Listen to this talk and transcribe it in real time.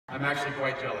I'm actually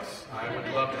quite jealous. I would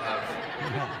love to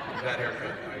have that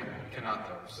haircut. I cannot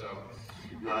though. So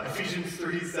Ephesians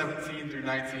 3:17 through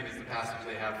 19 is the passage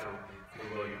they have for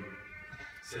William. It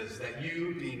says that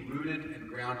you, being rooted and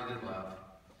grounded in love,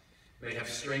 may have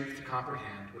strength to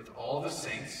comprehend with all the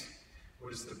saints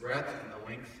what is the breadth and the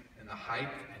length and the height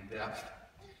and depth,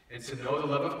 and to know the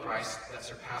love of Christ that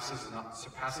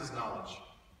surpasses knowledge,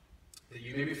 that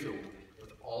you may be filled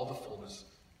with all the fullness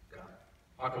of God.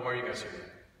 Paco, why are you guys here today?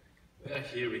 We are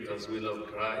here because we love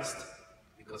Christ,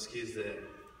 because He's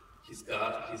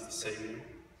God, He's the Savior,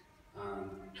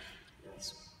 and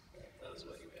that's why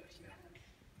we are here.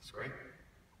 That's great.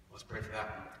 Let's pray for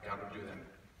that. God would do that.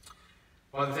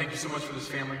 Father, thank you so much for this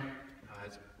family.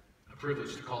 It's a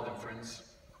privilege to call them friends.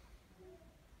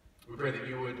 We pray that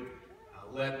you would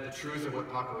let the truth of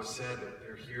what Paco has said, that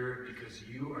they're here because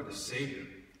you are the Savior,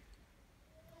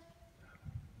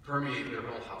 permeate their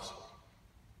whole household.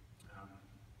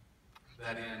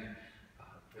 That in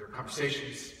their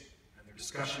conversations and their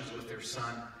discussions with their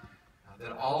son,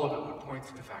 that all of it would point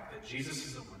to the fact that Jesus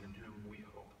is the one in whom we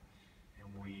hope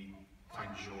and we find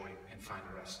joy and find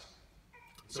rest.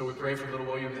 So we pray for little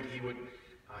William that he would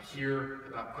hear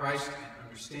about Christ and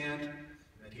understand, and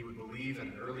that he would believe at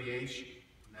an early age,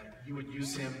 and that you would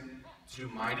use him to do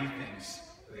mighty things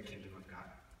for the kingdom of God.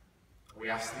 We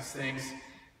ask these things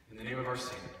in the name of our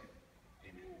Savior.